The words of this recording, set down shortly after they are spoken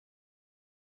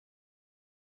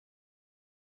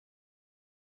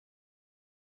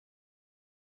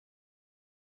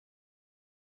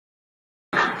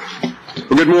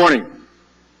Good morning.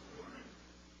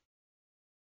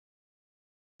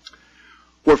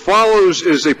 What follows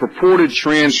is a purported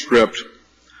transcript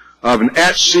of an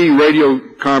at-sea radio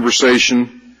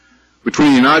conversation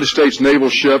between the United States naval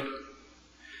ship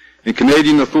and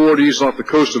Canadian authorities off the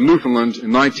coast of Newfoundland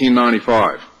in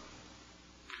 1995.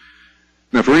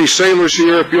 Now, for any sailors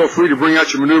here, feel free to bring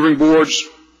out your maneuvering boards,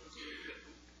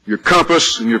 your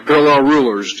compass, and your parallel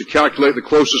rulers to calculate the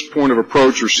closest point of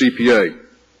approach, or CPA.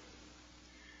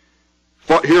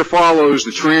 Here follows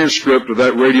the transcript of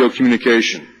that radio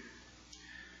communication.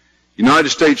 United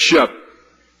States ship,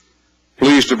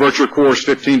 please divert your course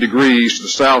 15 degrees to the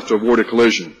south to avoid a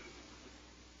collision.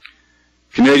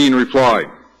 Canadian reply,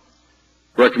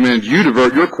 recommend you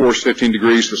divert your course 15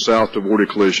 degrees to the south to avoid a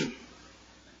collision.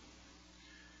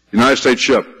 United States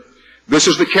ship, this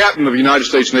is the captain of a United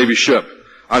States Navy ship.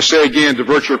 I say again,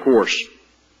 divert your course.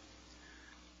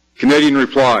 Canadian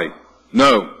reply,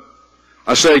 no.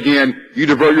 I say again, you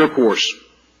divert your course.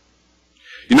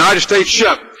 United States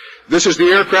ship, this is the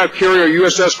aircraft carrier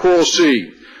USS Coral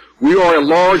Sea. We are a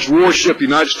large warship, the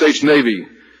United States Navy.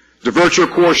 Divert your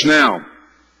course now.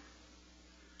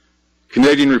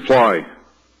 Canadian reply,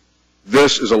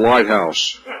 this is a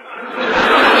lighthouse.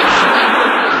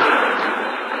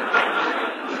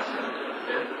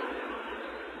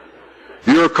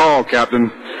 Your call,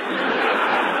 Captain.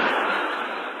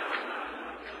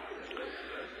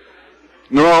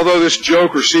 Now, although this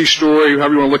joke or sea story,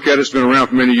 however you want to look at it, has been around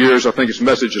for many years, I think its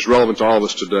message is relevant to all of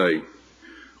us today.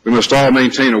 We must all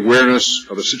maintain awareness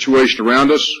of the situation around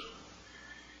us,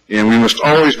 and we must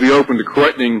always be open to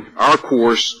correcting our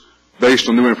course based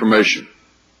on new information.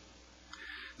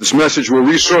 This message will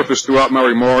resurface throughout my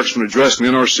remarks when addressing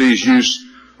the NRC's use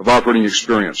of operating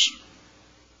experience.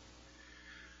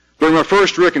 During my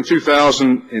first RIC in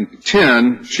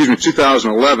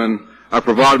 2011, I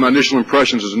provided my initial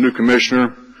impressions as a new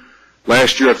commissioner.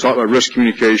 Last year I taught about risk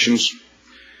communications.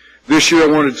 This year I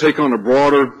wanted to take on a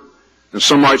broader, and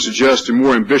some might suggest a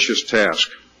more ambitious task.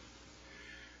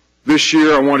 This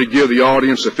year I want to give the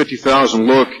audience a 50,000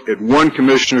 look at one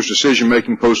commissioner's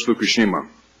decision-making post-Fukushima.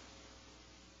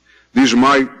 These are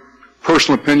my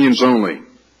personal opinions only.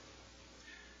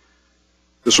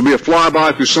 This will be a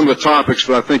flyby through some of the topics,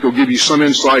 but I think it will give you some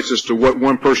insights as to what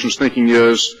one person's thinking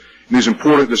is in these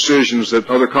important decisions that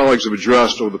other colleagues have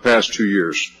addressed over the past 2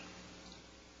 years.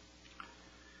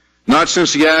 Not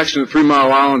since the accident at 3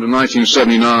 Mile Island in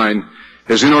 1979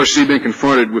 has NRC been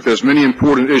confronted with as many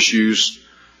important issues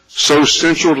so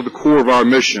central to the core of our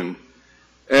mission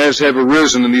as have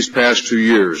arisen in these past 2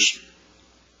 years.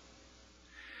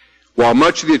 While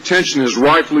much of the attention has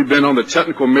rightfully been on the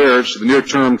technical merits of the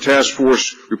near-term task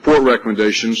force report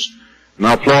recommendations, and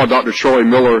I applaud Dr. Charlie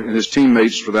Miller and his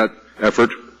teammates for that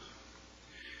effort,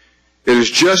 it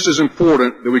is just as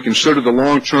important that we consider the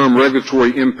long-term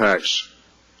regulatory impacts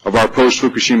of our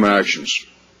post-Fukushima actions.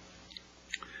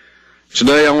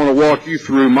 Today I want to walk you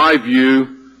through my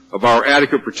view of our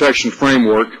adequate protection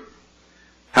framework,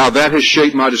 how that has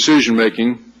shaped my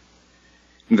decision-making,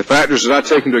 and the factors that I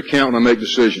take into account when I make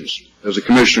decisions as a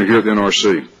commissioner here at the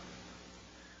NRC.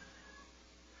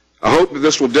 I hope that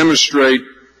this will demonstrate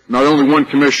not only one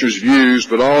commissioner's views,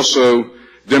 but also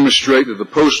demonstrate that the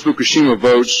post-Fukushima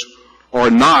votes are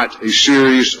not a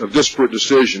series of disparate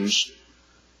decisions,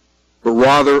 but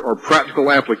rather are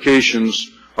practical applications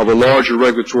of a larger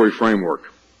regulatory framework.